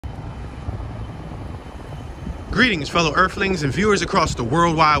Greetings, fellow Earthlings and viewers across the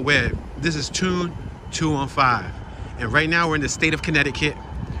World Wide Web. This is Tune 215, and right now we're in the state of Connecticut.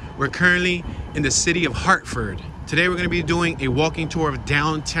 We're currently in the city of Hartford. Today we're going to be doing a walking tour of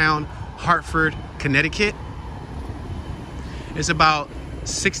downtown Hartford, Connecticut. It's about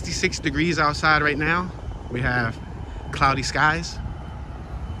 66 degrees outside right now. We have cloudy skies.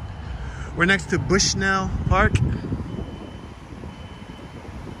 We're next to Bushnell Park,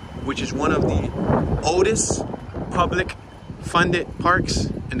 which is one of the oldest public funded parks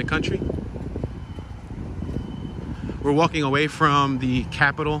in the country. We're walking away from the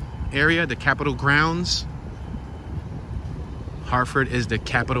Capitol area, the Capitol grounds. Hartford is the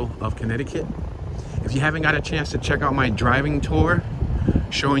capital of Connecticut. If you haven't got a chance to check out my driving tour,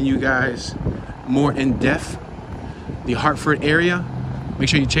 showing you guys more in depth the Hartford area, make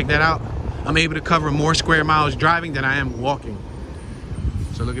sure you check that out. I'm able to cover more square miles driving than I am walking.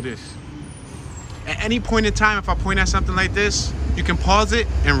 So look at this. At any point in time, if I point at something like this, you can pause it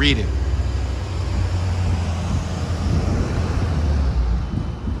and read it.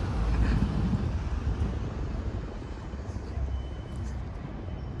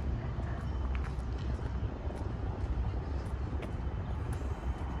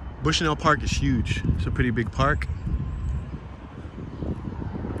 Bushnell Park is huge. It's a pretty big park.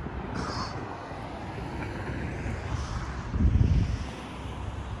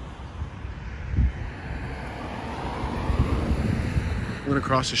 Went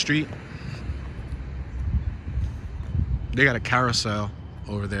across the street. They got a carousel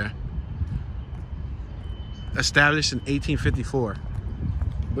over there. Established in 1854.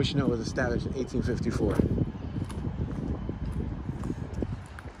 Bushnell was established in 1854.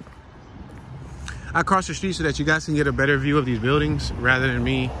 I crossed the street so that you guys can get a better view of these buildings rather than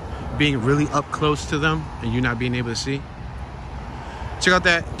me being really up close to them and you not being able to see. Check out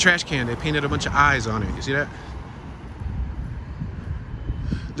that trash can. They painted a bunch of eyes on it. You see that?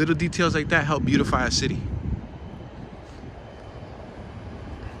 Little details like that help beautify a city.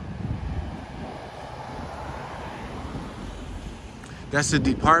 That's the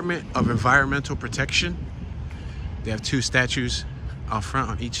Department of Environmental Protection. They have two statues out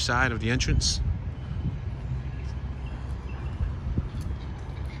front on each side of the entrance.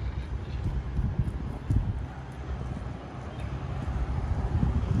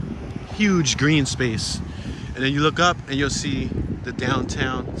 Huge green space. And then you look up and you'll see the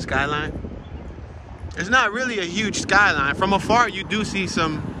downtown skyline. It's not really a huge skyline. From afar, you do see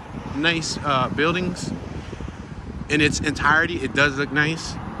some nice buildings. In its entirety, it does look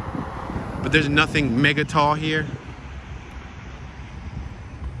nice. But there's nothing mega tall here.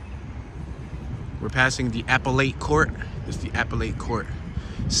 We're passing the Appellate Court. It's the Appellate Court.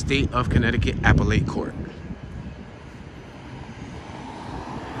 State of Connecticut Appellate Court.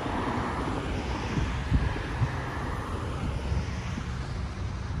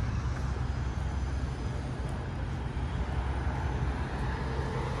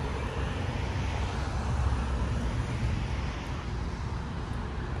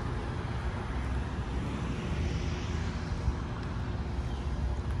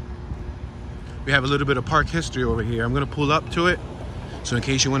 We have a little bit of park history over here. I'm gonna pull up to it, so in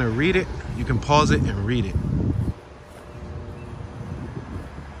case you wanna read it, you can pause it and read it.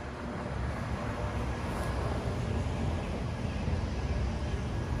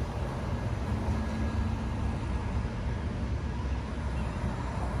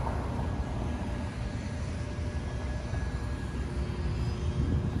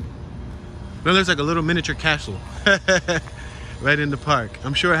 That looks like a little miniature castle. Right in the park.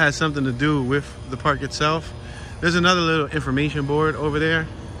 I'm sure it has something to do with the park itself. There's another little information board over there.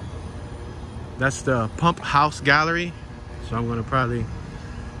 That's the Pump House Gallery. So I'm gonna probably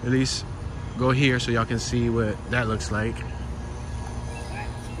at least go here so y'all can see what that looks like.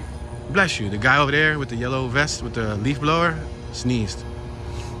 Bless you. The guy over there with the yellow vest with the leaf blower sneezed.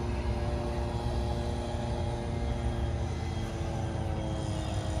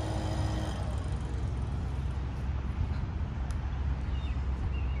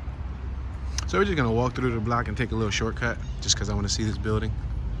 So we're just gonna walk through the block and take a little shortcut just because I want to see this building.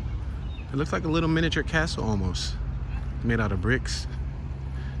 It looks like a little miniature castle almost. Made out of bricks.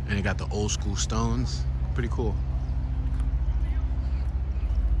 And it got the old school stones. Pretty cool.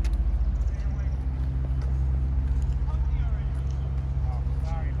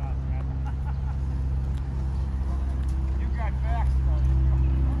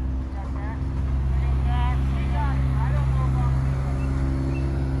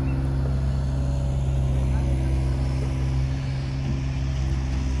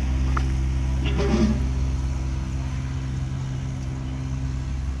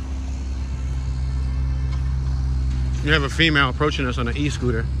 We have a female approaching us on an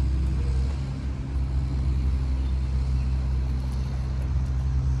e-scooter.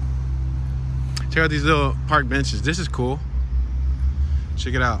 Check out these little park benches. This is cool.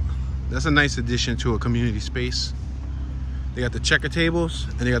 Check it out. That's a nice addition to a community space. They got the checker tables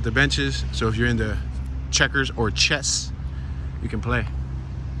and they got the benches. So if you're into checkers or chess, you can play.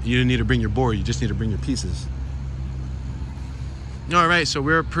 You don't need to bring your board. You just need to bring your pieces. All right, so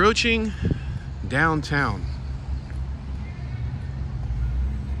we're approaching downtown.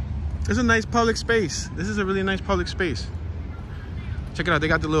 It's a nice public space. This is a really nice public space. Check it out. They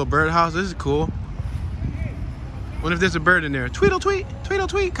got the little birdhouse. This is cool. What if there's a bird in there? Tweedle tweet, tweedle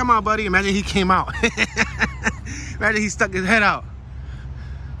tweet. Come on, buddy. Imagine he came out. Imagine he stuck his head out.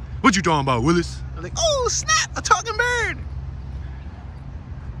 What you talking about, Willis? I'm like, oh, snap, a talking bird.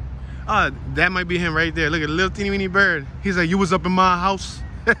 That might be him right there. Look at the little teeny weeny bird. He's like, you was up in my house.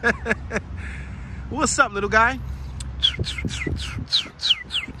 What's up, little guy?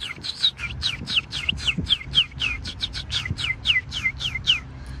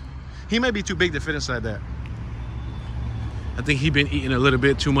 He might be too big to fit inside that. I think he's been eating a little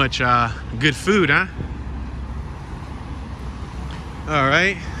bit too much good food, huh? All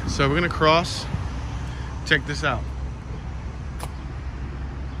right, so we're gonna cross. Check this out.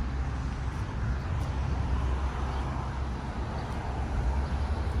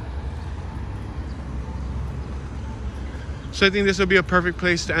 So I think this will be a perfect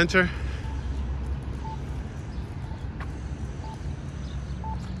place to enter.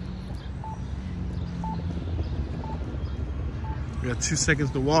 We got 2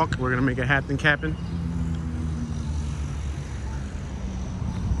 seconds to walk. We're gonna make it happen.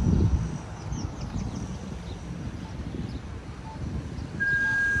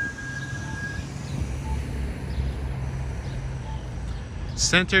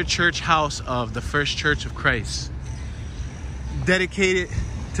 Center Church House of the First Church of Christ, dedicated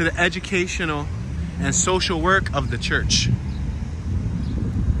to the educational and social work of the church.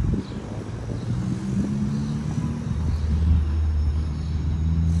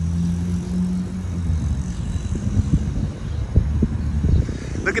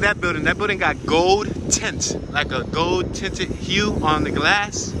 Look at that building. That building got gold tint, like a gold tinted hue on the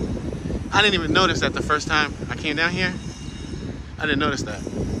glass. I didn't even notice that the first time I came down here. I didn't notice that.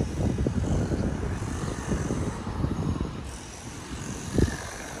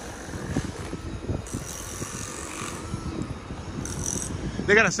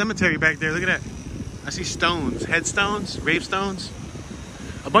 They got a cemetery back there. Look at that. I see stones, headstones, gravestones.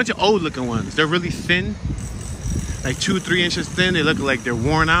 A bunch of old looking ones. They're really thin, like 2-3 inches thin. They look like they're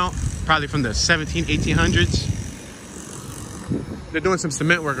worn out, probably from the 1800s. They're doing some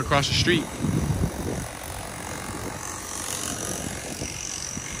cement work across the street.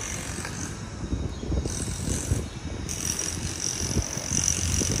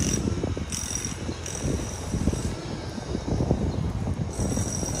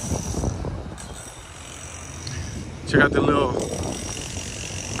 Check out the little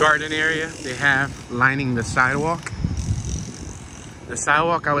garden area they have lining the sidewalk. The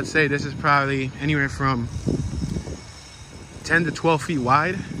sidewalk, I would say this is probably anywhere from 10 to 12 feet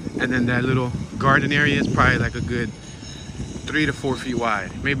wide. And then that little garden area is probably like a good 3 to 4 feet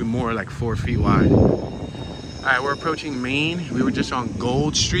wide. Maybe more, like 4 feet wide. All right, we're approaching Main. We were just on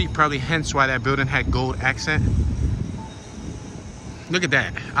Gold Street, probably hence why that building had gold accent. Look at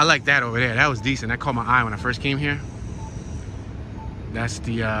that. I like that over there. That was decent. That caught my eye when I first came here. That's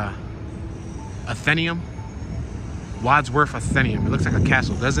the Atheneum. Wadsworth Atheneum. It looks like a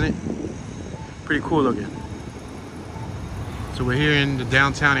castle, doesn't it? Pretty cool looking. So we're here in the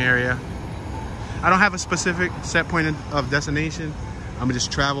downtown area. I don't have a specific set point of destination. I'm gonna just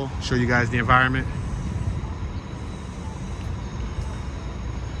travel, show you guys the environment.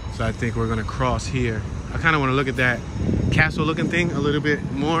 So I think we're gonna cross here. I kind of want to look at that castle looking thing a little bit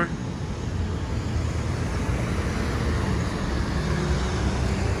more.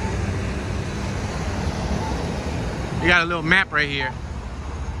 You got a little map right here.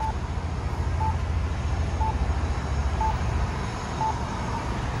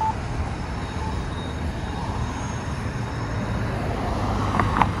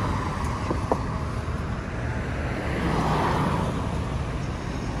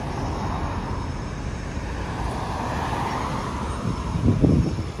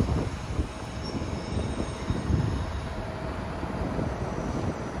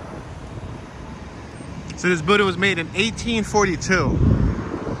 So this building was made in 1842.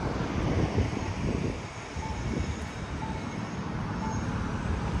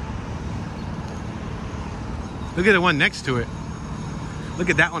 Look at the one next to it.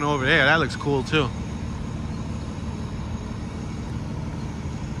 Look at that one over there. That looks cool too.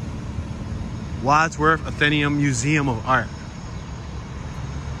 Wadsworth Atheneum Museum of Art.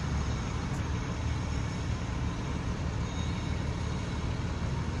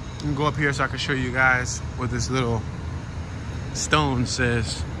 You can go up here so I can show you guys what this little stone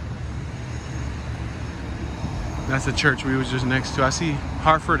says. That's the church we was just next to. I see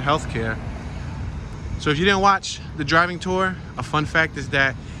Hartford Healthcare. So if you didn't watch the driving tour, a fun fact is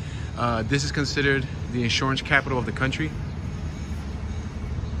that this is considered the insurance capital of the country.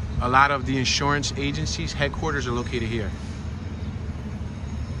 A lot of the insurance agencies' headquarters are located here.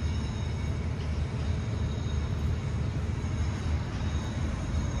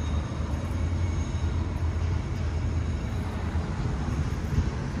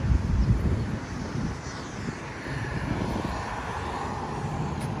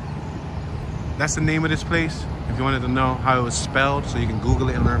 That's the name of this place, if you wanted to know how it was spelled, so you can Google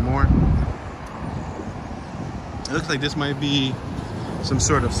it and learn more. It looks like this might be some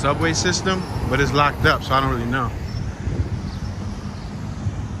sort of subway system, but it's locked up, so I don't really know.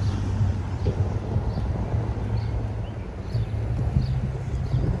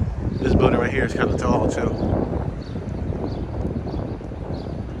 This building right here is kind of tall too.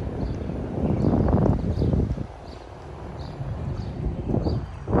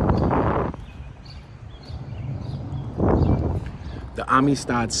 The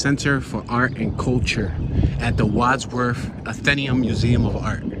Amistad Center for Art and Culture at the Wadsworth Atheneum Museum of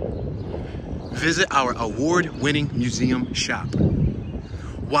Art. Visit our award-winning museum shop,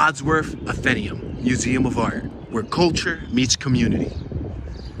 Wadsworth Atheneum Museum of Art, where culture meets community.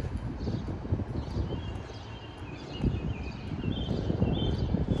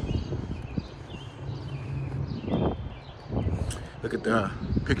 Look at the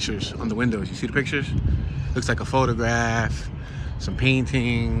pictures on the windows. You see the pictures? Looks like a photograph, some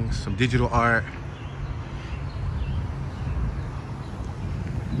paintings, some digital art.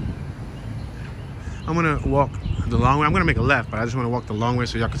 I'm gonna walk the long way. I'm gonna make a left, but I just wanna walk the long way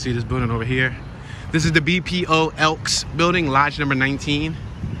so y'all can see this building over here. This is the BPO Elks building, lodge number 19.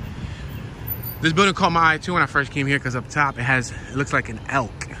 This building caught my eye too when I first came here because up top it looks like an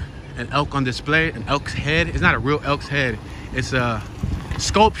elk on display, an elk's head. It's not a real elk's head. It's a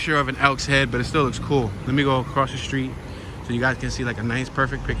sculpture of an elk's head, but it still looks cool. Let me go across the street so you guys can see like a nice,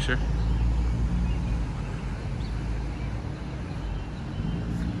 perfect picture.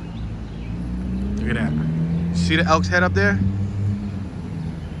 Look at that. See the elk's head up there?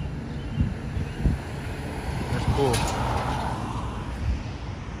 That's cool.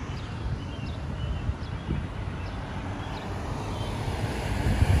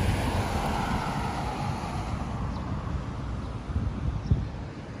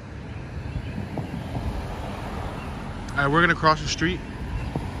 All right, we're gonna cross the street.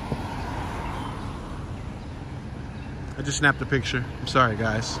 I just snapped a picture. I'm sorry,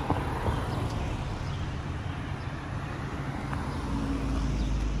 guys.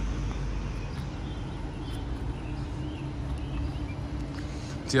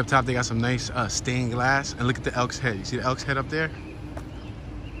 See up top, they got some nice stained glass. And look at the elk's head. You see the elk's head up there?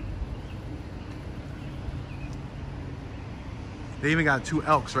 They even got 2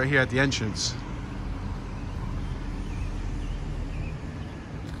 elks right here at the entrance.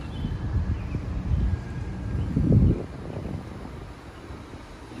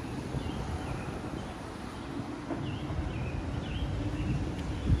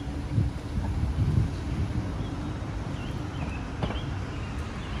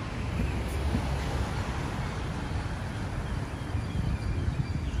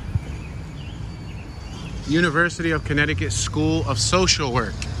 University of Connecticut School of Social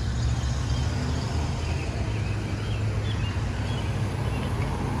Work.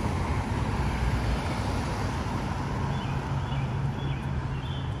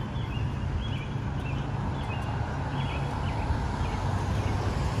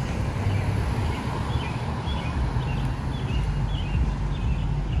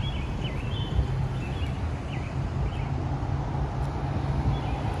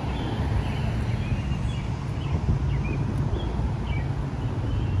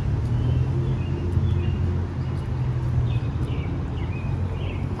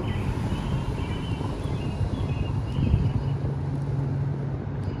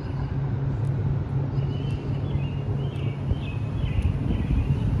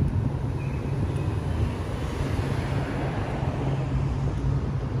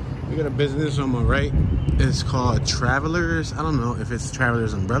 We got a business on my right. It's called Travelers. I don't know if it's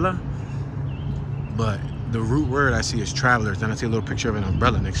Travelers Umbrella, but the root word I see is Travelers. Then I see a little picture of an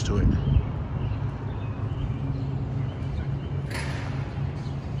umbrella next to it.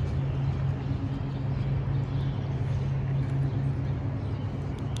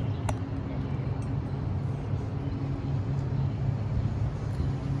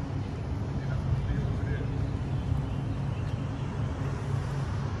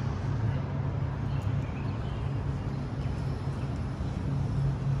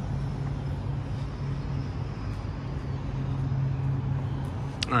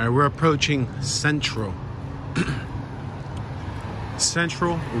 All right, we're approaching Central.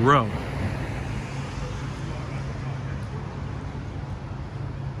 Central Row.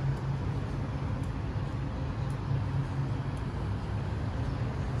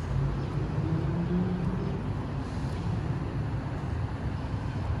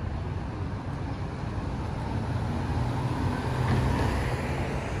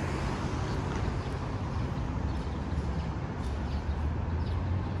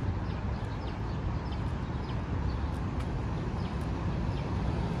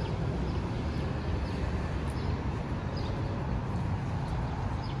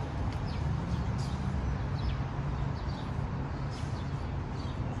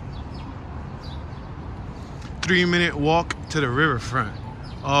 Three-minute walk to the riverfront.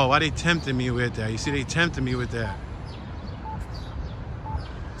 Oh, why they tempted me with that? You see, they tempted me with that.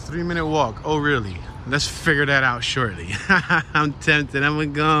 3-minute walk. Oh, really? Let's figure that out shortly. I'm tempted. I'm gonna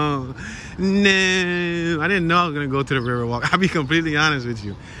go. No, I didn't know I was gonna go to the Riverwalk. I'll be completely honest with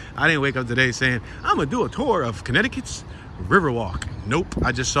you. I didn't wake up today saying I'm gonna do a tour of Connecticut's Riverwalk. Nope.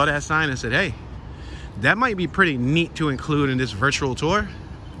 I just saw that sign and said, hey, that might be pretty neat to include in this virtual tour.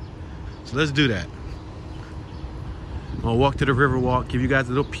 So let's do that. I'll walk to the Riverwalk, give you guys a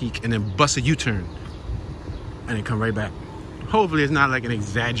little peek, and then bust a U-turn, and then come right back. Hopefully it's not like an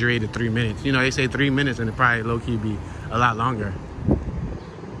exaggerated 3 minutes. You know, they say 3 minutes, and it probably low-key be a lot longer.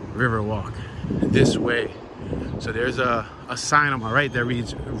 Riverwalk, this way. So there's a sign on my right that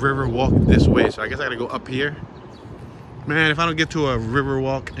reads Riverwalk this way. So I guess I gotta go up here. Man, if I don't get to a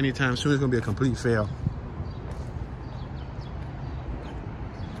Riverwalk anytime soon, it's gonna be a complete fail.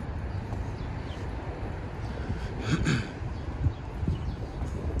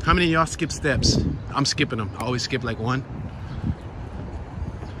 How many of y'all skip steps? I'm skipping them. I always skip like one.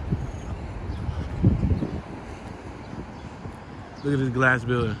 Look at this glass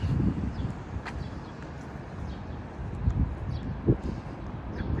building.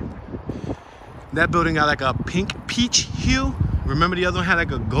 That building got like a pink peach hue. Remember the other one had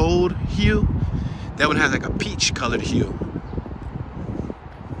like a gold hue? That one has like a peach colored hue.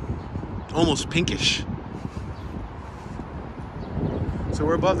 Almost pinkish. So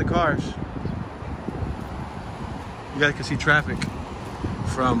we're above the cars. You guys can see traffic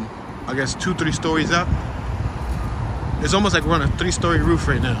from, I guess, 2-3 stories up. It's almost like we're on a 3-story roof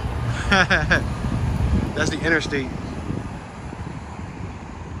right now. That's the interstate.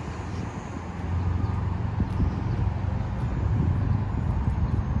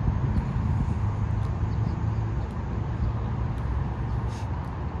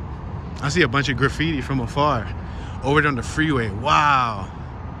 I see a bunch of graffiti from afar. Over there on the freeway. Wow.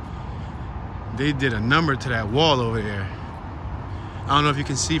 They did a number to that wall over there. I don't know if you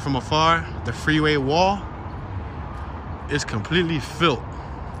can see from afar, the freeway wall is completely filled.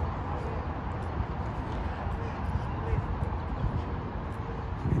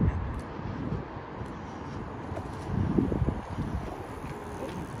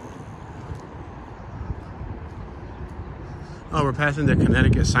 Oh, we're passing the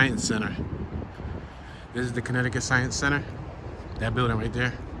Connecticut Science Center. This is the Connecticut Science Center. That building right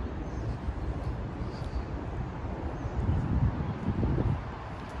there.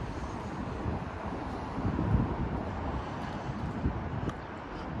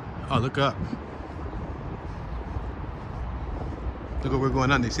 Oh, look up. Look what we're going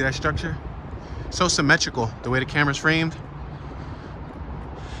on. Do you see that structure? So symmetrical, the way the camera's framed.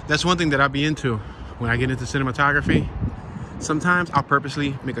 That's one thing that I'll be into when I get into cinematography. Sometimes I'll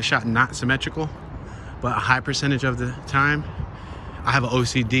purposely make a shot not symmetrical, but a high percentage of the time, I have an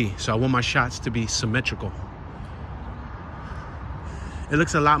OCD, so I want my shots to be symmetrical. It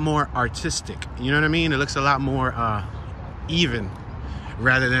looks a lot more artistic, you know what I mean? It looks a lot more even,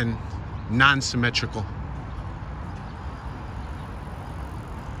 rather than non-symmetrical.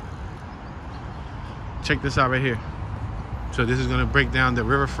 Check this out right here. So this is gonna break down the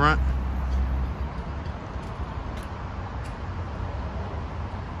riverfront.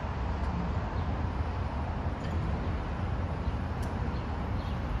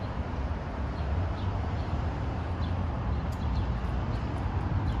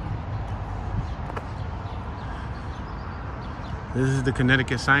 This is the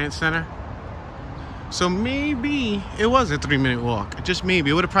Connecticut Science Center. So maybe it was a 3-minute walk. Just maybe.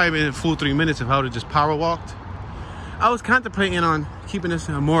 It would have probably been a full 3 minutes if I would have just power walked. I was contemplating on keeping this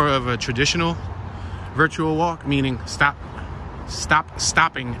more of a traditional virtual walk, meaning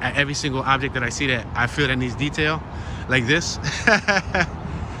stopping at every single object that I see that I feel that needs detail, like this.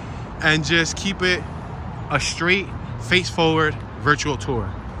 And just keep it a straight, face forward virtual tour.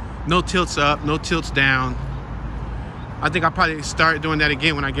 No tilts up, no tilts down. I think I'll probably start doing that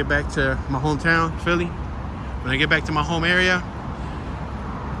again when I get back to my hometown, Philly. When I get back to my home area,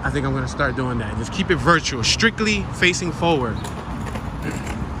 I think I'm gonna start doing that. Just keep it virtual, strictly facing forward.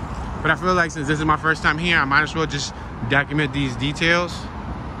 But I feel like since this is my first time here, I might as well just document these details.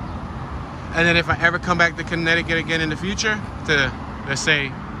 And then if I ever come back to Connecticut again in the future to, let's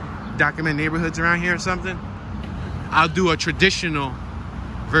say, document neighborhoods around here or something, I'll do a traditional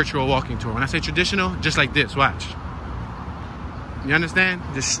virtual walking tour. When I say traditional, just like this, watch. You understand?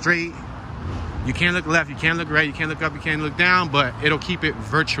 Just straight. You can't look left, you can't look right, you can't look up, you can't look down, but it'll keep it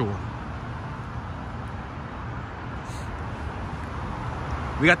virtual.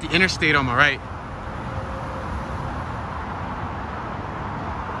 We got the interstate on my right.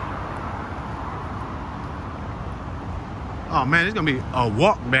 Oh man, it's gonna be a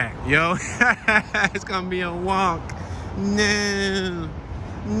walk back, yo. It's gonna be a walk. No.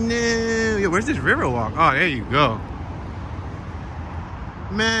 Yo, where's this river walk? Oh, there you go.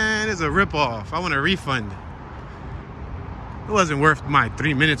 Man, it's a ripoff. I want a refund. It wasn't worth my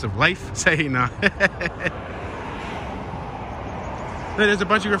 3 minutes of life. Say no. There's a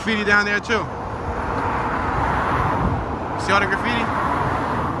bunch of graffiti down there too. See all the graffiti?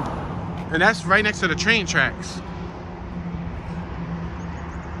 And that's right next to the train tracks.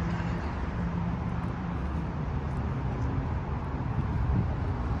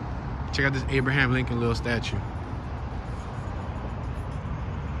 Check out this Abraham Lincoln little statue.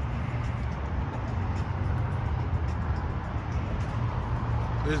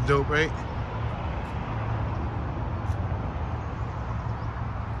 This is dope, right?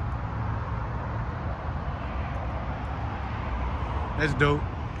 That's dope.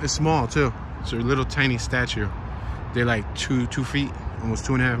 It's small too. It's a little tiny statue. They're like two feet, almost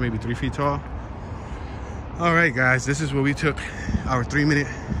 2.5, maybe 3 feet tall. All right, guys, this is what we took our 3-minute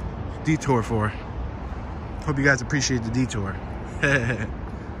detour for. Hope you guys appreciate the detour.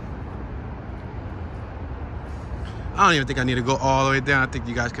 I don't even think I need to go all the way down. I think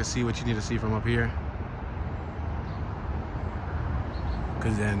you guys can see what you need to see from up here.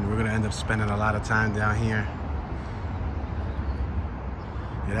 Because then we're going to end up spending a lot of time down here.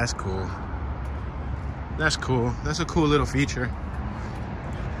 Yeah, that's cool. That's cool. That's a cool little feature.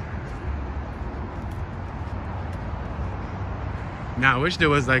 Now, I wish there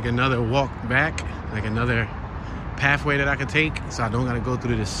was like another walk back, like another pathway that I could take, so I don't got to go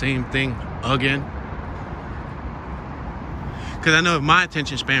through the same thing again. Because I know if my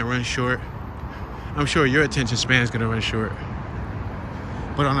attention span runs short, I'm sure your attention span is going to run short.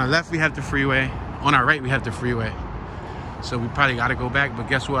 But on our left, we have the freeway. On our right, we have the freeway. So we probably got to go back. But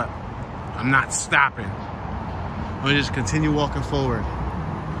guess what? I'm not stopping. I'm going to just continue walking forward.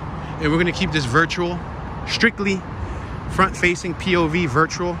 And we're going to keep this virtual, strictly front-facing POV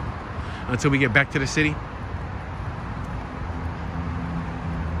virtual until we get back to the city.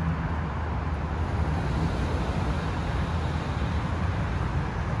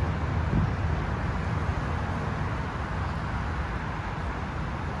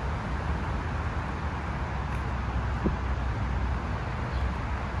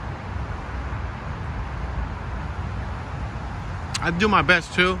 I do my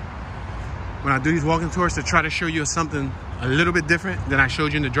best too when I do these walking tours to try to show you something a little bit different than I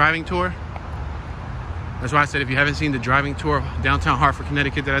showed you in the driving tour. That's why I said if you haven't seen the driving tour downtown Hartford,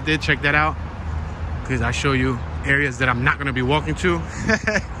 Connecticut that I did, check that out. Because I show you areas that I'm not going to be walking to.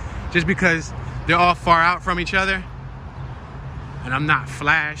 Just because they're all far out from each other. And I'm not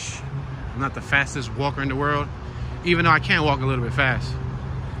Flash. I'm not the fastest walker in the world. Even though I can walk a little bit fast.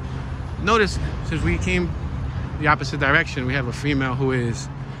 Notice, since we came the opposite direction, we have a female who is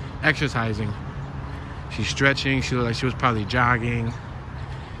exercising. She's stretching. She looked like she was probably jogging,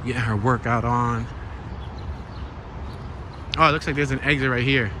 getting her workout on. Oh, it looks like there's an exit right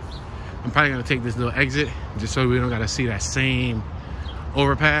here. I'm probably gonna take this little exit just so we don't gotta see that same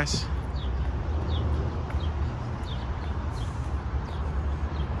overpass.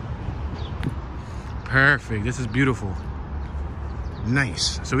 Perfect. This is beautiful.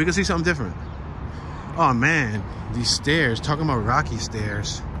 Nice. So we can see something different. Oh man, these stairs, talking about rocky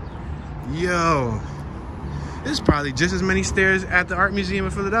stairs. Yo, there's probably just as many stairs at the Art Museum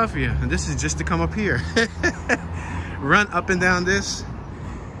in Philadelphia. And this is just to come up here. Run up and down this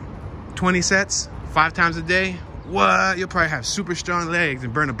 20 sets, 5 times a day. What? You'll probably have super strong legs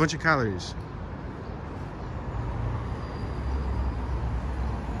and burn a bunch of calories.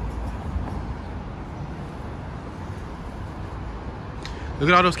 Look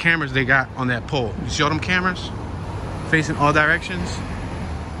at all those cameras they got on that pole. You see all them cameras facing all directions?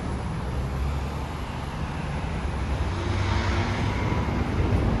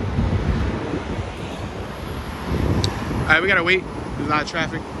 right, we gotta wait. There's a lot of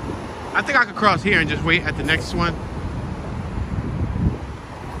traffic. I think I could cross here and just wait at the next one.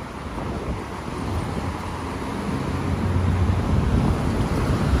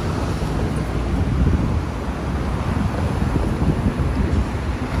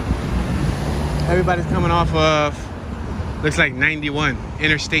 Everybody's coming off of, looks like 91,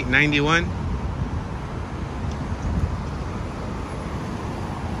 Interstate 91.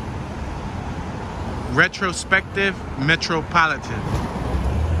 Retrospective Metropolitan.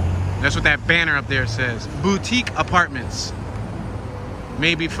 That's what that banner up there says. Boutique apartments.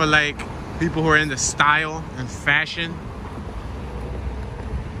 Maybe for like people who are into style and fashion.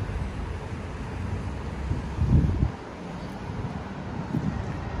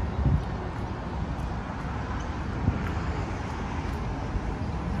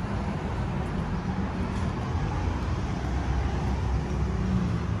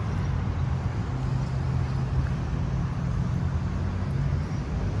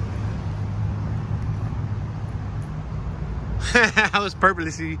 I was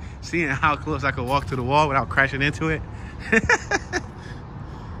purposely seeing how close I could walk to the wall without crashing into it.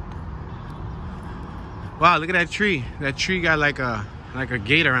 Wow, look at that tree. That tree got like a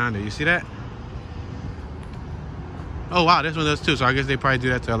gate around it. You see that? Oh wow, this one does too. So I guess they probably do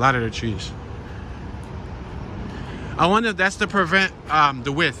that to a lot of their trees. I wonder if that's to prevent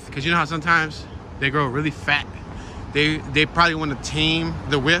the width, because you know how sometimes they grow really fat. They probably want to tame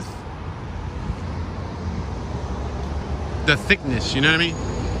the width. The thickness, you know what I mean?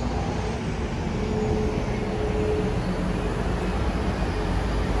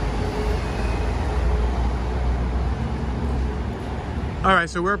 All right,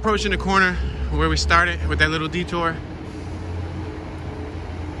 so we're approaching the corner where we started with that little detour.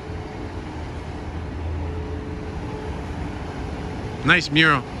 Nice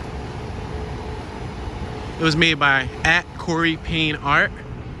mural. It was made by Corey Payne Art,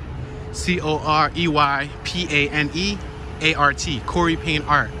 COREYPANEART, Corey Payne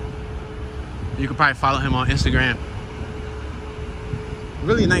Art. You can probably follow him on Instagram.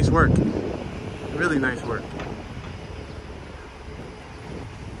 Really nice work. Really nice work.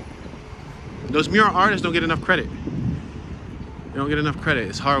 Those mural artists don't get enough credit. They don't get enough credit.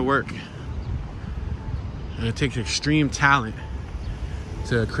 It's hard work. And it takes extreme talent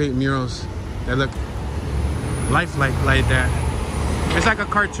to create murals that look lifelike like that. It's like a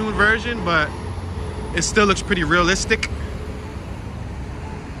cartoon version, but it still looks pretty realistic.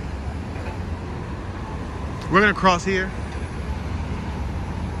 We're gonna cross here.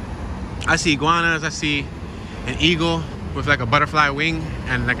 I see iguanas, I see an eagle with like a butterfly wing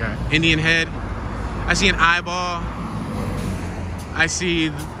and like an Indian head. I see an eyeball. I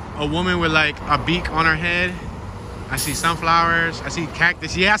see a woman with like a beak on her head. I see sunflowers. I see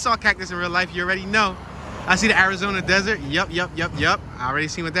cactus. Yeah, I saw cactus in real life. You already know. I see the Arizona desert. Yup. I already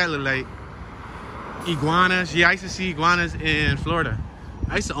seen what that looked like. Iguanas. Yeah, I used to see iguanas in Florida.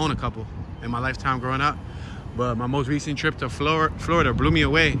 I used to own a couple in my lifetime growing up. But my most recent trip to Florida blew me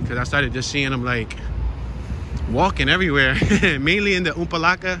away because I started just seeing them like walking everywhere. Mainly in the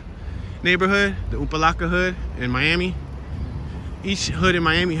Opa-locka neighborhood, the Opa-locka hood in Miami. Each hood in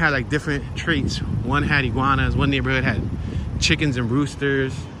Miami had like different traits. One had iguanas, one neighborhood had chickens and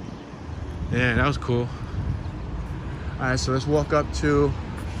roosters. Yeah, that was cool. All right, so let's walk up to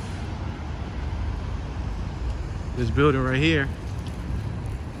this building right here.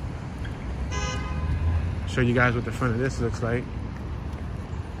 Show you guys what the front of this looks like.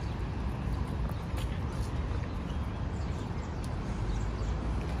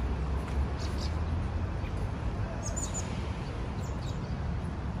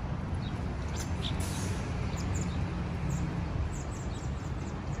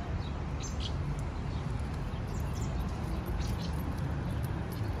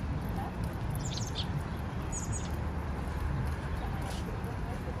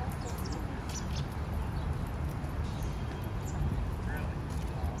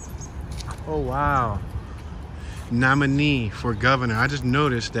 Oh wow, nominee for governor. I just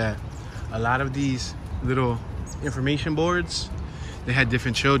noticed that a lot of these little information boards, they had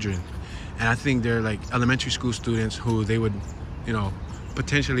different children, and I think they're like elementary school students who they would, you know,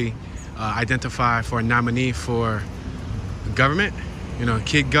 potentially identify for a nominee for government, you know,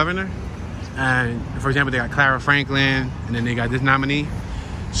 kid governor. And for example, they got Clara Franklin, and then they got this nominee.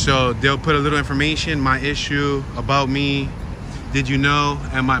 So they'll put a little information, my issue, about me, did you know,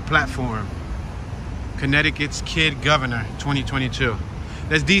 and my platform. Connecticut's Kid Governor 2022.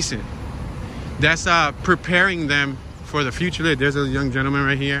 That's decent. That's preparing them for the future. There's a young gentleman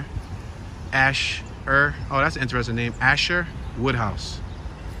right here. Asher. Oh, that's an interesting name. Asher Woodhouse.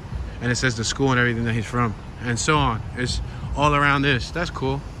 And it says the school and everything that he's from. and so on. It's all around this. That's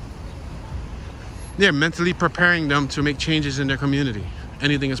cool. They're mentally preparing them to make changes in their community.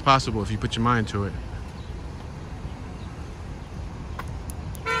 Anything is possible if you put your mind to it.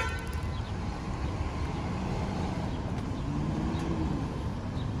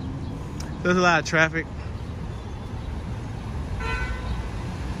 There's a lot of traffic.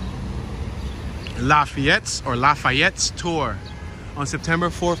 Lafayette's tour. On September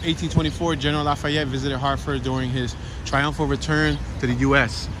 4th, 1824, General Lafayette visited Hartford during his triumphal return to the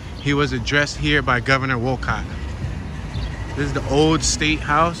U.S. He was addressed here by Governor Wolcott. This is the old State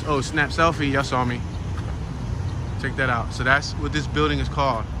House. Oh, snap selfie. Y'all saw me. Check that out. So that's what this building is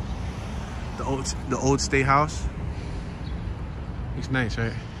called. The old State House. It's nice,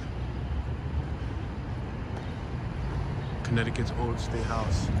 right? Connecticut's old State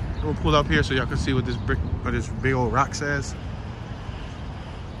House. We'll pull up here so y'all can see what this brick or this big old rock says.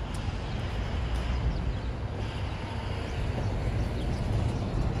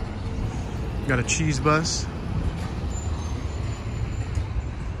 Got a cheese bus.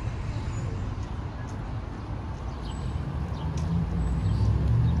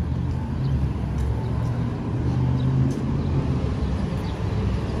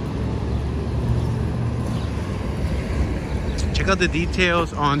 Check out the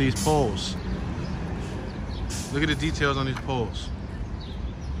details on these poles. Look at the details on these poles.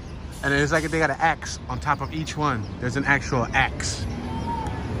 And it's like they got an axe on top of each one. There's an actual axe.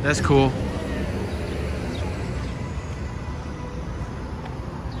 That's cool.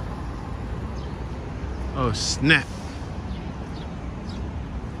 Oh, snap.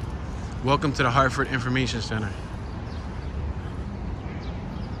 Welcome to the Hartford Information Center.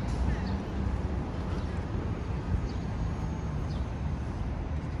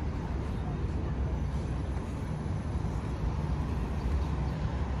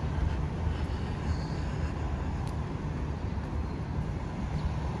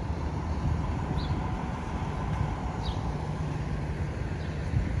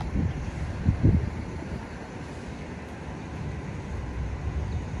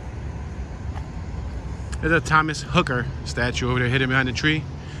 There's a Thomas Hooker statue over there hidden behind the tree.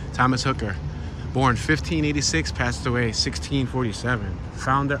 Thomas Hooker, born 1586, passed away 1647.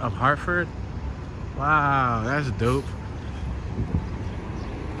 Founder of Hartford. Wow, that's dope.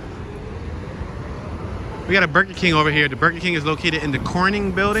 We got a Burger King over here. The Burger King is located in the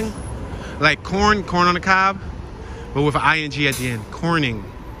Corning building. Like corn on the cob, but with an ing at the end. Corning.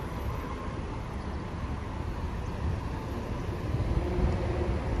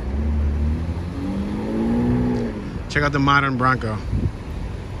 Check out the modern Bronco.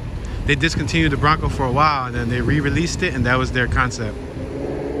 They discontinued the Bronco for a while and then they re-released it, and that was their concept.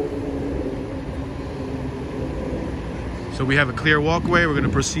 So we have a clear walkway. We're going to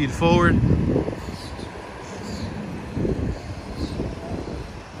proceed forward.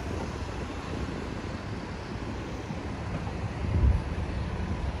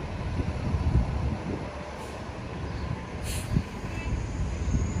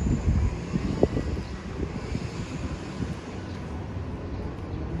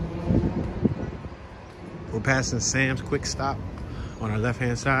 We're passing Sam's Quick Stop on our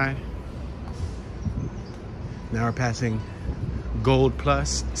left-hand side. Now we're passing Gold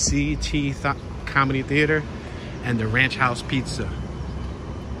Plus, CT Comedy Theater, and the Ranch House Pizza.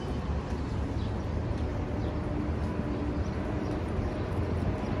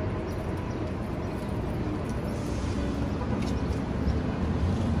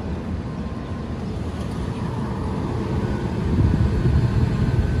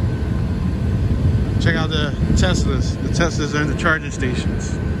 Check out the Teslas. The Teslas are in the charging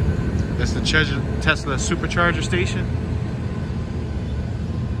stations. That's the Tesla supercharger station.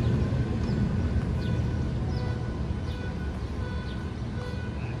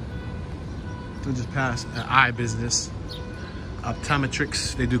 We just passed an eye business.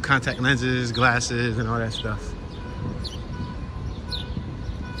 Optometrics. They do contact lenses, glasses, and all that stuff.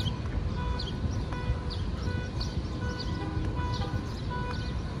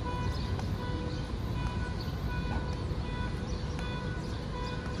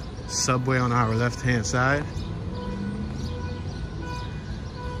 Subway on our left-hand side.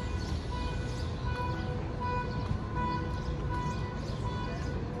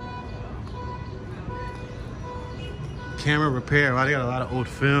 Camera repair. Wow, they got a lot of old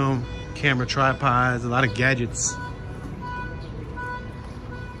film, camera tripods, a lot of gadgets.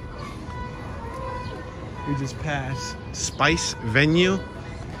 We just passed Spice Venue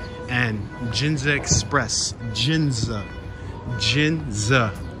and Ginza Express. Ginza.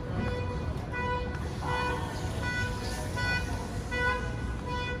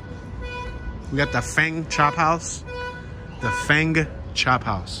 We got the Fang Chop House. The Fang Chop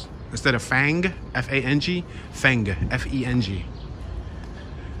House. Instead of Fang, F-A-N-G, Fang, F-E-N-G.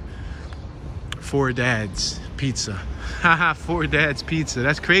 Four Dads Pizza. Haha, Four Dads Pizza.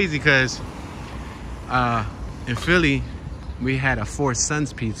 That's crazy because in Philly, we had a Four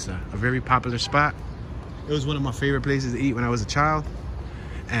Sons Pizza, a very popular spot. It was one of my favorite places to eat when I was a child.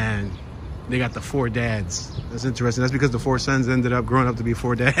 And they got the Four Dads. That's interesting. That's because the four sons ended up growing up to be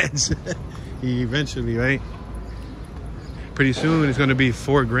four dads. Eventually, right? Pretty soon it's gonna be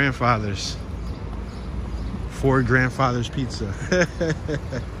four grandfathers. Four grandfathers pizza.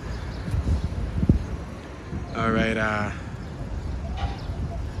 All right,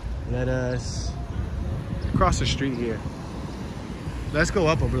 let us cross the street here. Let's go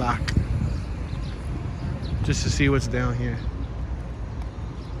up a block just to see what's down here.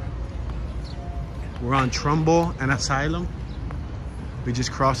 We're on Trumbull and Asylum. We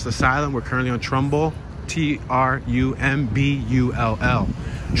just crossed Asylum. We're currently on Trumbull. T-R-U-M-B-U-L-L.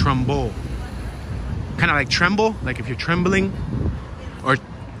 Trumbull. Kind of like tremble, like if you're trembling. Or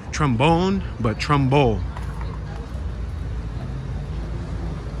trombone, but Trumbull.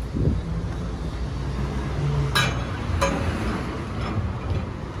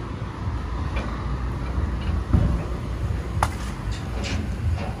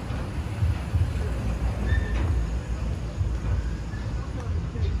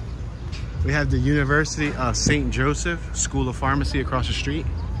 We have the University of St. Joseph School of Pharmacy across the street.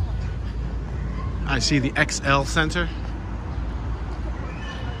 I see the XL Center.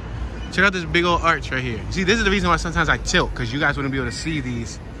 Check out this big old arch right here. See, this is the reason why sometimes I tilt, because you guys wouldn't be able to see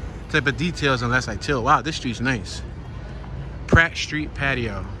these type of details unless I tilt. Wow, this street's nice. Pratt Street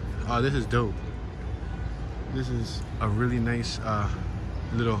Patio. Oh, this is dope. This is a really nice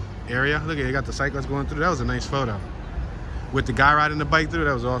little area. Look at it, you got the cyclists going through. That was a nice photo. With the guy riding the bike through,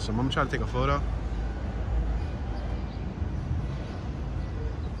 that was awesome. I'm gonna try to take a photo.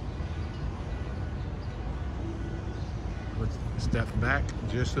 Let's step back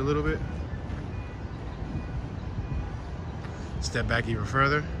just a little bit. Step back even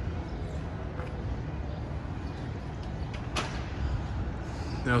further.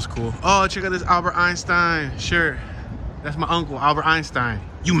 That was cool. Oh, check out this Albert Einstein shirt. That's my uncle, Albert Einstein.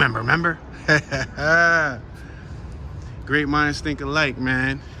 You remember? Great minds think alike,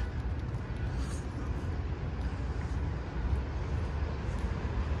 man.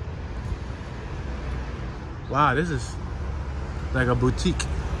 Wow, this is like a boutique.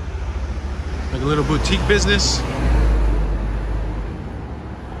 Like a little boutique business.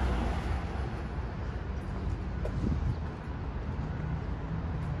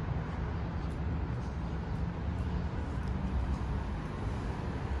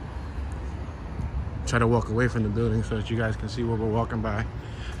 Try to walk away from the building so that you guys can see what we're walking by.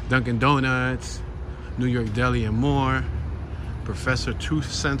 Dunkin' Donuts, New York Deli and more, Professor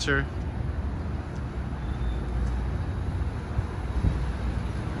Tooth Center.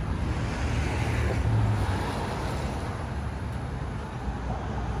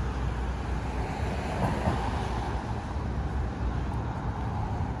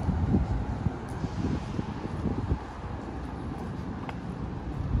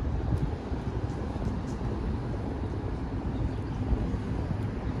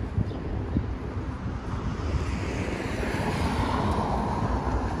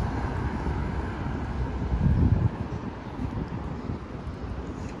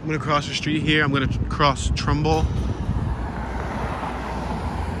 I'm gonna cross the street here. I'm gonna cross Trumbull.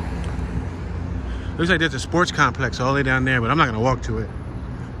 Looks like there's a sports complex all the way down there, but I'm not gonna walk to it.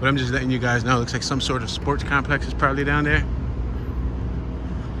 But I'm just letting you guys know. It looks like some sort of sports complex is probably down there.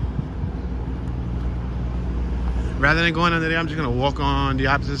 Rather than going under there, I'm just gonna walk on the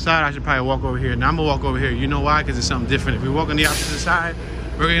opposite side. I should probably walk over here. Now I'm gonna walk over here. You know why? Because it's something different. If we walk on the opposite side,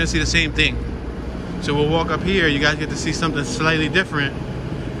 we're gonna see the same thing. So we'll walk up here. You guys get to see something slightly different.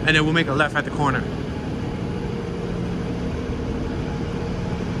 And then we'll make a left at the corner.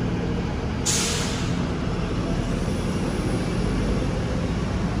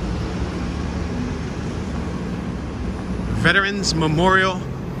 Veterans Memorial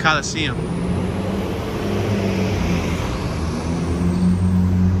Coliseum.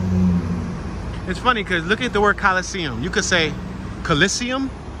 It's funny because look at the word Coliseum. You could say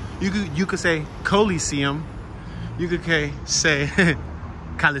Coliseum. You could say Coliseum. You could say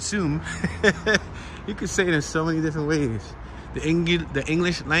Coliseum. You could say it in so many different ways. The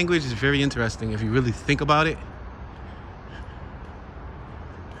English language is very interesting if you really think about it.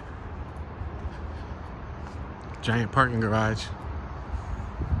 Giant parking garage.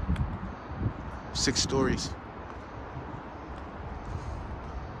 6 stories.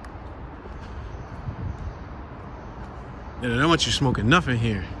 They don't want you smoking nothing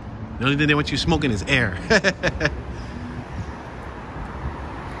here. The only thing they want you smoking is air.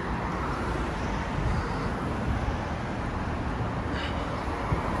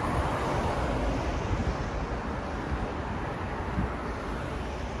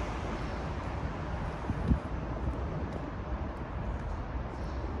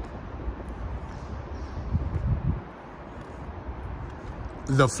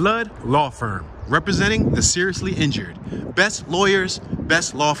 The Flood Law Firm, representing the seriously injured. Best lawyers,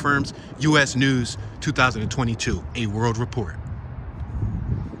 best law firms, U.S. News 2022, a world report.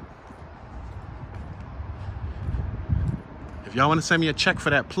 If y'all want to send me a check for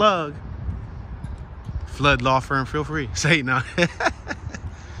that plug, Flood Law Firm, feel free. Say no.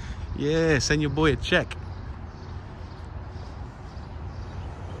 Yeah, send your boy a check.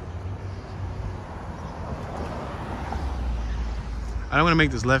 I don't want to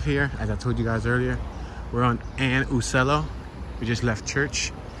make this left here, as I told you guys earlier. We're on Ann Uccello. We just left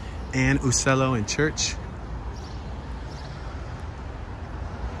church. Ann Uccello and church.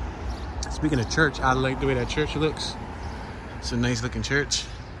 Speaking of church, I like the way that church looks. It's a nice looking church.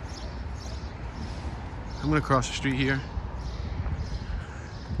 I'm gonna cross the street here.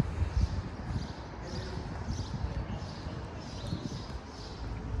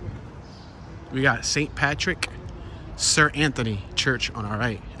 We got St. Patrick, Sir Anthony Church on our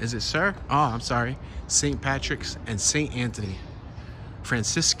right. Is it Sir? Oh, I'm sorry. St. Patrick's and St. Anthony.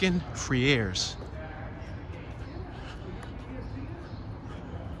 Franciscan Friars.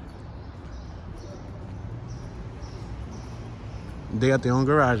 They got their own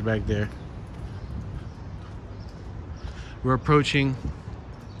garage back there. We're approaching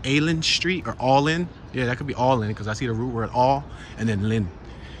Allen Street or Allin. Yeah, that could be Allin because I see the root word all and then Lynn.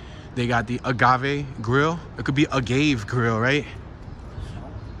 They got the Agave Grill. It could be Agave Grill, right?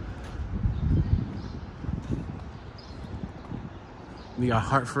 We got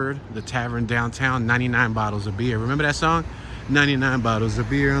Hartford, the tavern downtown, 99 bottles of beer. Remember that song? 99 bottles of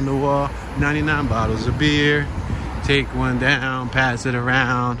beer on the wall, 99 bottles of beer. Take one down, pass it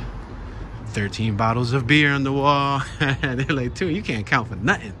around. 13 bottles of beer on the wall. They're like, dude, you can't count for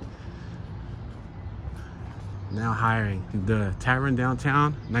nothing. Now hiring. The tavern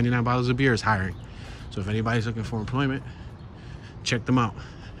downtown, 99 bottles of beer is hiring. So if anybody's looking for employment, check them out.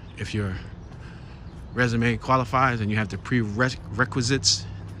 If your resume qualifies and you have the prerequisites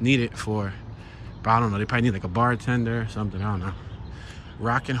needed for, I don't know, they probably need like a bartender or something, I don't know.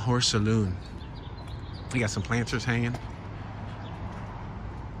 Rockin' Horse Saloon. We got some planters hanging.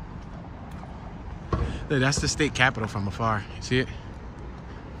 Look, that's the state capitol from afar. You see it?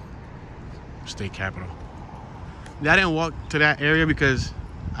 State capitol. I didn't walk to that area because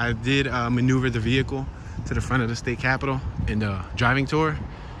I did maneuver the vehicle to the front of the state capitol in the driving tour.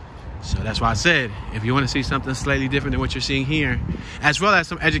 So that's why I said, if you want to see something slightly different than what you're seeing here, as well as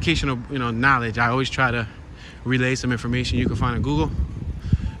some educational, knowledge, I always try to relay some information you can find on Google.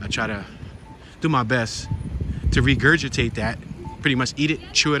 I try to do my best to regurgitate that, pretty much eat it,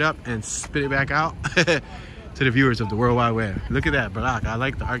 chew it up, and spit it back out to the viewers of the World Wide Web. Look at that block. I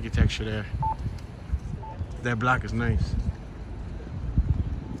like the architecture there. That block is nice.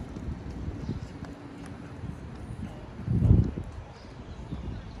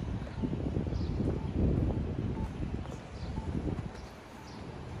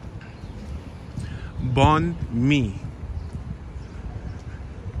 Bon Mi.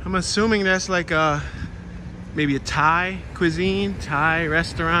 I'm assuming that's like maybe a Thai cuisine, Thai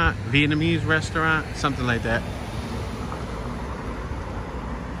restaurant, Vietnamese restaurant, something like that.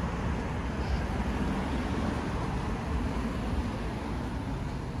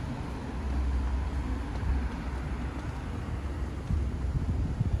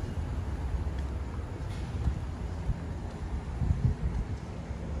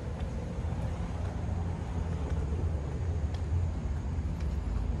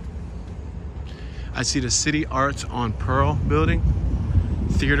 I see the City Arts on Pearl building,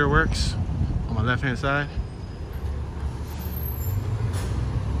 Theater Works on my left hand side.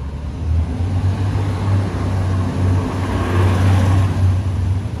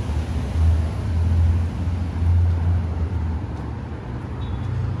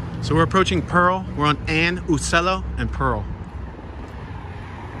 So we're approaching Pearl. We're on Ann Uccello and Pearl.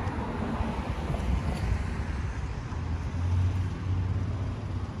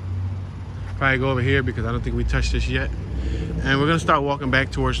 Probably go over here because I don't think we touched this yet. And we're gonna start walking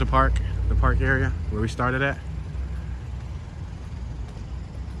back towards the park area where we started at.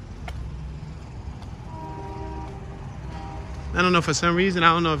 I don't know, for some reason,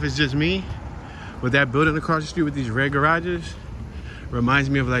 I don't know if it's just me, but that building across the street with these red garages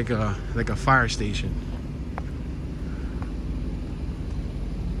reminds me of like a fire station.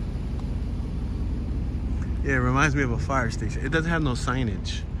 Yeah, it reminds me of a fire station. It doesn't have no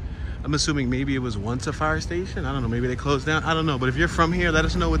signage. I'm assuming maybe it was once a fire station. I don't know, maybe they closed down. I don't know, but if you're from here, let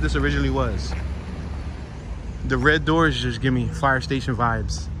us know what this originally was. The red doors just give me fire station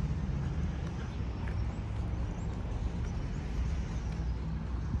vibes.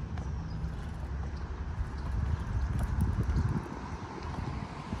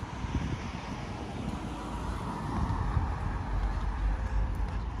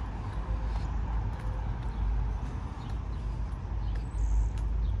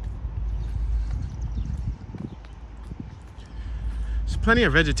 Plenty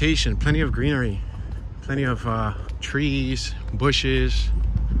of vegetation, plenty of greenery, plenty of trees, bushes.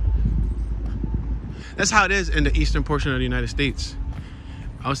 That's how it is in the eastern portion of the United States.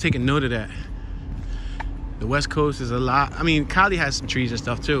 I was taking note of that. The West Coast is a lot. I mean, Cali has some trees and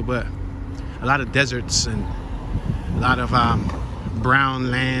stuff too, but a lot of deserts and a lot of brown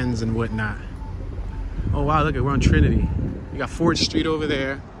lands and whatnot. Oh wow, look, we're on Trinity. You got Ford Street over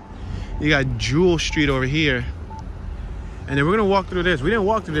there. You got Jewel Street over here. And then we're gonna walk through this. We didn't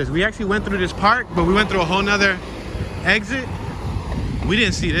walk through this. We actually went through this park, but we went through a whole nother exit. We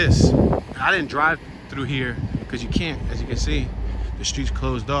didn't see this. I didn't drive through here because you can't, as you can see, the street's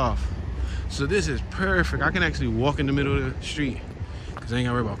closed off. So this is perfect. I can actually walk in the middle of the street because I ain't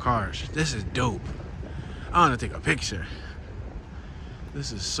gotta worry about cars. This is dope. I wanna take a picture.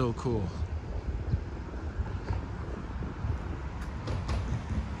 This is so cool.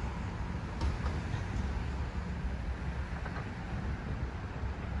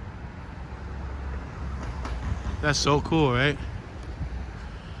 That's so cool, right?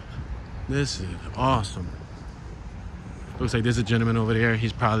 This is awesome. Looks like there's a gentleman over there.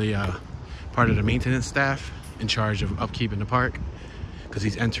 He's probably part of the maintenance staff in charge of upkeeping the park because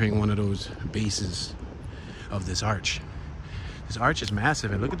he's entering one of those bases of this arch. This arch is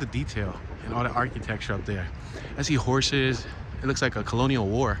massive, and look at the detail and all the architecture up there. I see horses. It looks like a colonial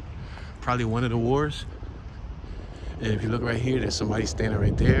war, probably one of the wars. And if you look right here, there's somebody standing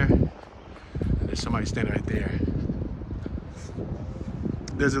right there. And there's somebody standing right there.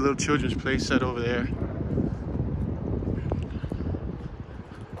 There's a little children's play set over there.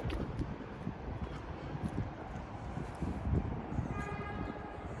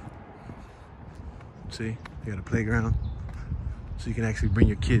 See, you got a playground. So you can actually bring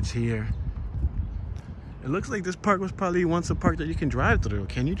your kids here. It looks like this park was probably once a park that you can drive through.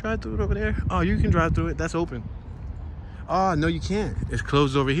 Can you drive through it over there? Oh, you can drive through it. That's open. Oh, no, you can't. It's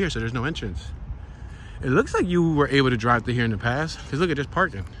closed over here, so there's no entrance. It looks like you were able to drive through here in the past. Because look at this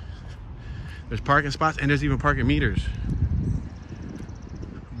parking. There's parking spots, and there's even parking meters.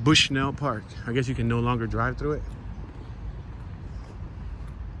 Bushnell Park. I guess you can no longer drive through it.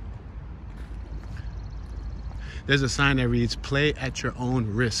 There's a sign that reads, "Play at your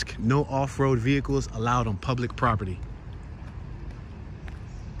own risk. No off-road vehicles allowed on public property.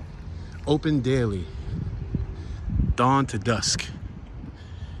 Open daily, dawn to dusk."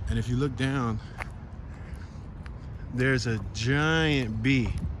 And if you look down, there's a giant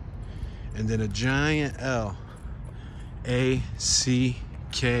B and then a giant L.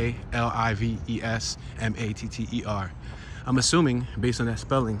 ACKLIVESMATTER. I'm assuming, based on that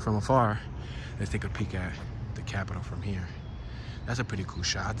spelling from afar, let's take a peek at the Capitol from here. That's a pretty cool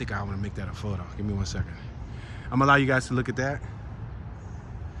shot. I think I want to make that a photo. Give me 1 second. I'm gonna allow you guys to look at that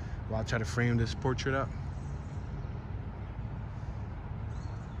while I try to frame this portrait up.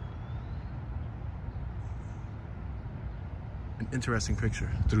 An interesting picture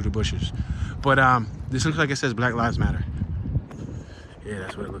through the bushes. But this looks like it says Black Lives Matter. Yeah,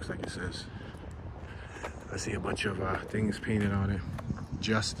 that's what it looks like it says. I see a bunch of things painted on it.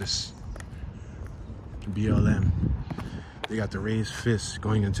 Justice. BLM. They got the raised fists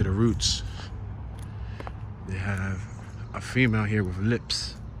going into the roots. They have a female here with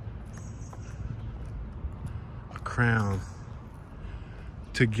lips. A crown.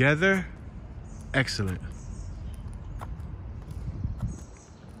 Together, excellent.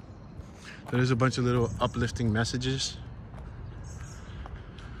 So there's a bunch of little uplifting messages.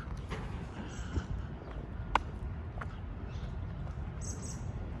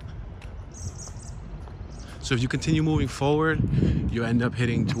 So if you continue moving forward, you end up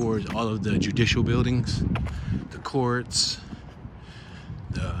heading towards all of the judicial buildings, the courts,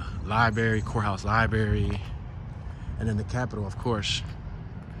 the library, courthouse library, and then the Capitol, of course.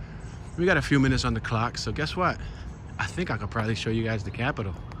 We got a few minutes on the clock, so guess what? I think I could probably show you guys the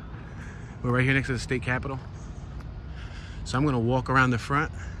Capitol. We're right here next to the state Capitol. So I'm gonna walk around the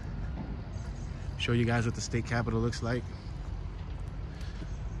front, show you guys what the state Capitol looks like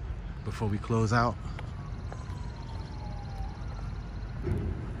before we close out.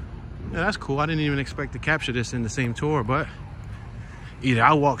 Yeah, that's cool. I didn't even expect to capture this in the same tour, but either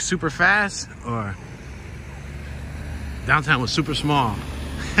I walked super fast or downtown was super small.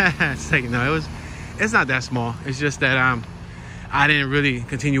 It's like, no, it's not that small. It's just that I didn't really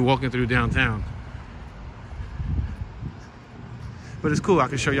continue walking through downtown. But it's cool. I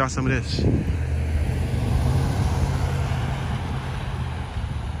can show y'all some of this.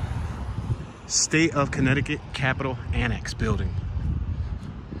 State of Connecticut Capitol Annex building.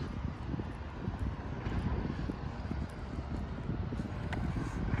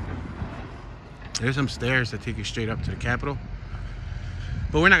 There's some stairs that take you straight up to the Capitol.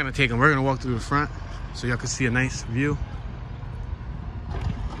 But we're not gonna take them. We're gonna walk through the front so y'all can see a nice view.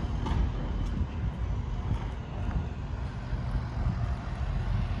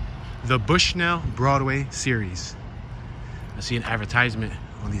 The Bushnell Broadway series. I see an advertisement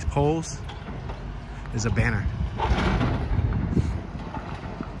on these poles. There's a banner.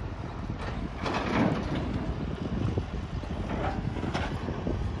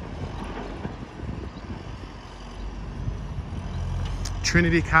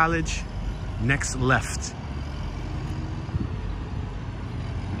 Trinity College, next left.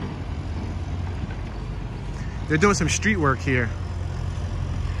 They're doing some street work here.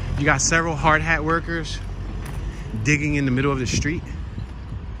 You got several hard hat workers digging in the middle of the street.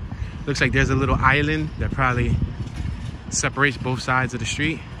 Looks like there's a little island that probably separates both sides of the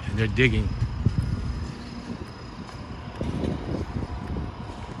street, and they're digging.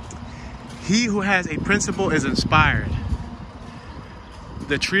 He who has a principle is inspired.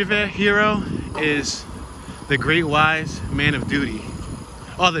 The trivia hero is the great wise man of duty.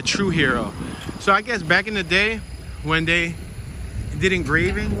 Oh, the true hero. So I guess back in the day when they did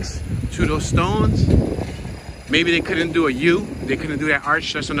engravings to those stones, maybe they couldn't do a U. They couldn't do that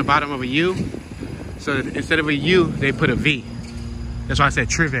arch just on the bottom of a U. So instead of a U, they put a V. That's why I said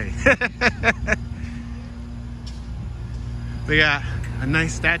trivia. We got a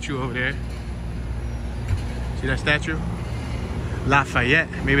nice statue over there. See that statue? Lafayette,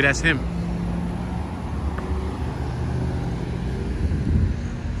 maybe that's him.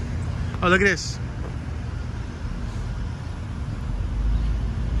 Oh, look at this.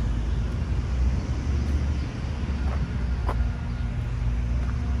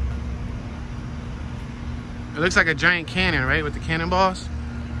 It looks like a giant cannon, right? With the cannonballs.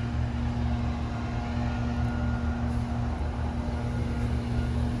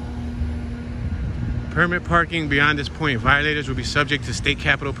 Permit parking beyond this point. Violators will be subject to State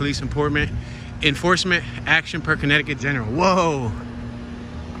Capitol Police enforcement action per Connecticut General. Whoa.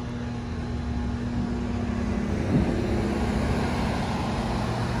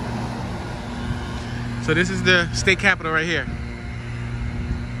 So this is the State Capitol right here.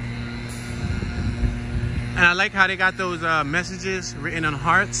 And I like how they got those messages written on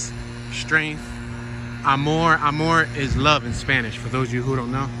hearts. Strength. Amor. Amor is love in Spanish, for those of you who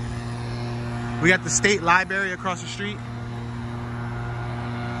don't know. We got the State Library across the street.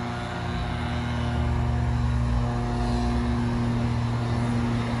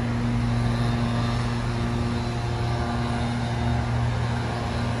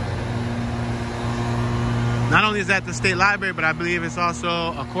 Not only is that the State Library, but I believe it's also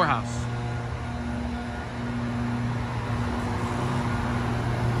a courthouse.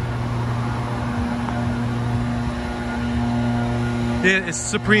 Yeah, it's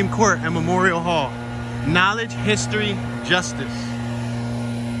Supreme Court and Memorial Hall. Knowledge, history, justice.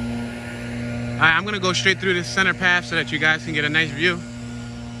 All right, I'm gonna go straight through this center path so that you guys can get a nice view.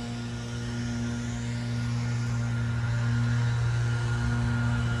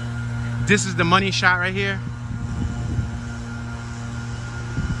 This is the money shot right here.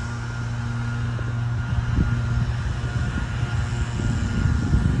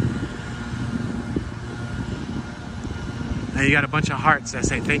 And you got a bunch of hearts that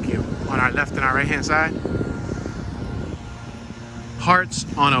say thank you on our left and our right hand side. Hearts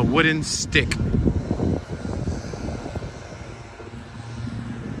on a wooden stick.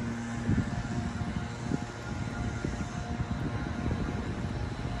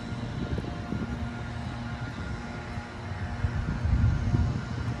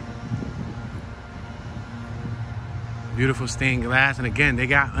 Beautiful stained glass, and again, they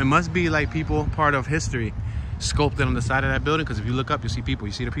got, it must be like people part of history sculpted on the side of that building, because if you look up, you'll see people.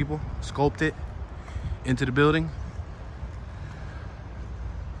 You see the people sculpted into the building.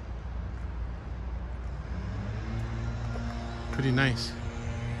 Pretty nice.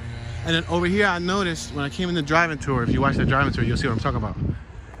 And then over here, I noticed when I came in the driving tour, if you watch the driving tour, you'll see what I'm talking about.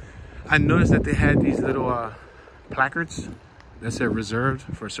 I noticed that they had these little placards that said reserved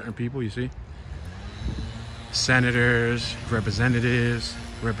for certain people, you see? Senators, representatives,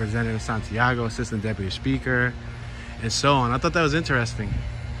 Representative Santiago, Assistant Deputy Speaker, and so on. I thought that was interesting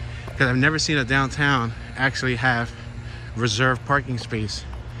because I've never seen a downtown actually have reserved parking space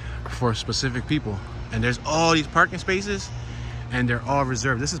for specific people. And there's all these parking spaces and they're all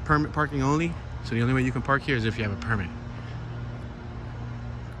reserved. This is permit parking only, so the only way you can park here is if you have a permit.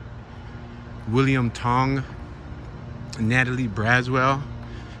 William Tong, Natalie Braswell,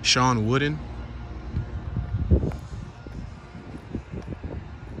 Sean Wooden.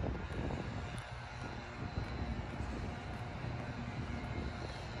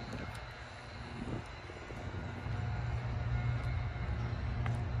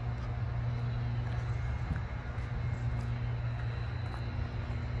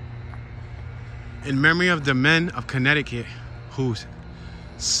 In memory of the men of Connecticut who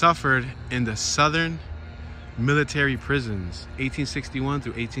suffered in the Southern military prisons, 1861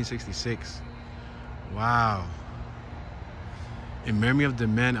 through 1866. Wow. In memory of the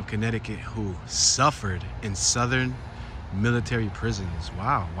men of Connecticut who suffered in Southern military prisons.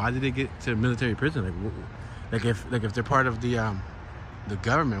 Wow. Why did they get to military prison? Like if they're part of the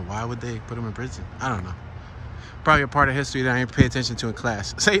government, why would they put them in prison? I don't know. Probably a part of history that I didn't pay attention to in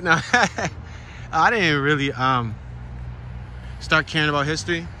class. Say no. I didn't really start caring about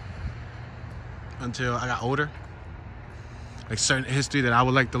history until I got older. Like certain history that I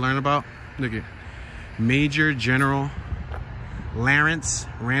would like to learn about. Look at Major General Lawrence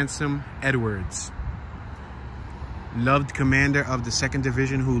Ransom Edwards, loved commander of the 2nd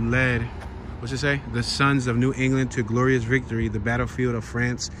Division who led, what's it say? The Sons of New England to glorious victory, the battlefield of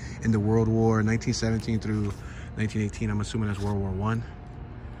France in the World War 1917 through 1918. I'm assuming that's World War I.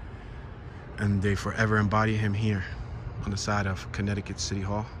 And they forever embody him here on the side of Connecticut City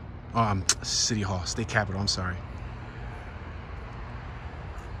Hall. City Hall, State Capitol, I'm sorry.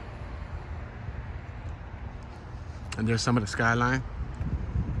 And there's some of the skyline.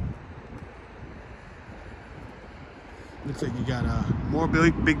 Looks like you got more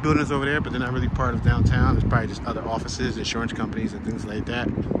big buildings over there, but they're not really part of downtown. There's probably just other offices, insurance companies, and things like that.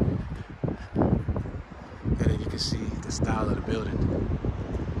 And then you can see the style of the building.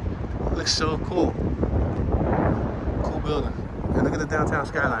 It looks so cool. Cool building. And look at the downtown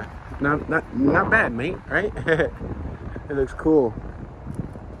skyline. Not bad, mate, right? It looks cool.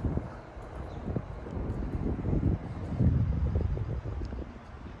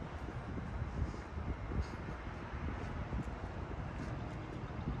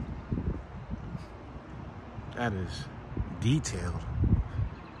 That is detailed.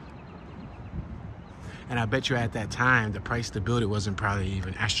 And I bet you at that time, the price to build it wasn't probably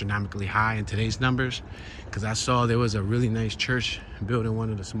even astronomically high in today's numbers. Because I saw there was a really nice church built in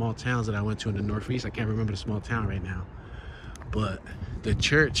one of the small towns that I went to in the Northeast. I can't remember the small town right now. But the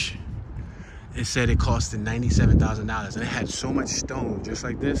church, it said it costed $97,000. And it had so much stone, just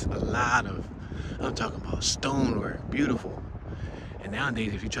like this. A lot of, I'm talking about stonework, beautiful. And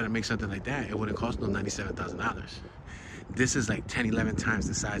nowadays, if you try to make something like that, it wouldn't cost no $97,000. This is like 10, 11 times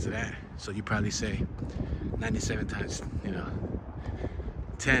the size of that. So you probably say 97 times,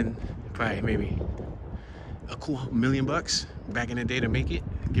 10, probably maybe a cool $1 million back in the day to make it,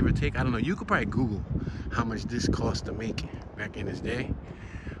 give or take. I don't know. You could probably Google how much this cost to make back in this day.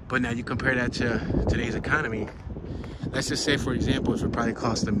 But now you compare that to today's economy. Let's just say, for example, if it probably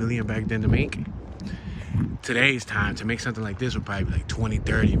cost $1 million back then to make, today's time to make something like this would probably be like 20,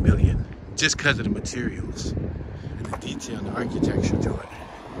 30 million, just because of the materials and the detail and the architecture to it.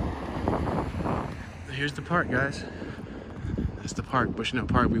 Here's the park, guys. That's the park, Bushnell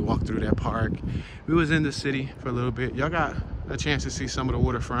Park. We walked through that park. We was in the city for a little bit. Y'all got a chance to see some of the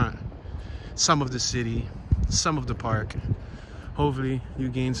waterfront, some of the city, some of the park. Hopefully you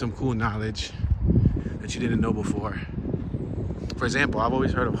gained some cool knowledge that you didn't know before. For example, I've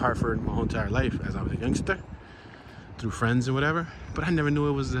always heard of Hartford my whole entire life as I was a youngster, through friends and whatever, but I never knew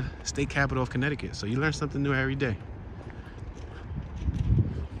it was the state capital of Connecticut. So you learn something new every day.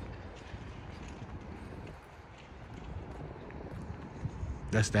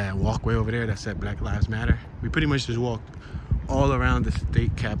 That's that walkway over there that said Black Lives Matter. We pretty much just walked all around the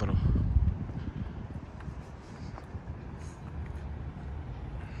state capitol.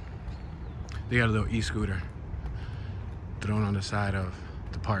 They got a little e-scooter thrown on the side of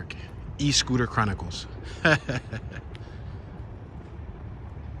the park. E-Scooter Chronicles.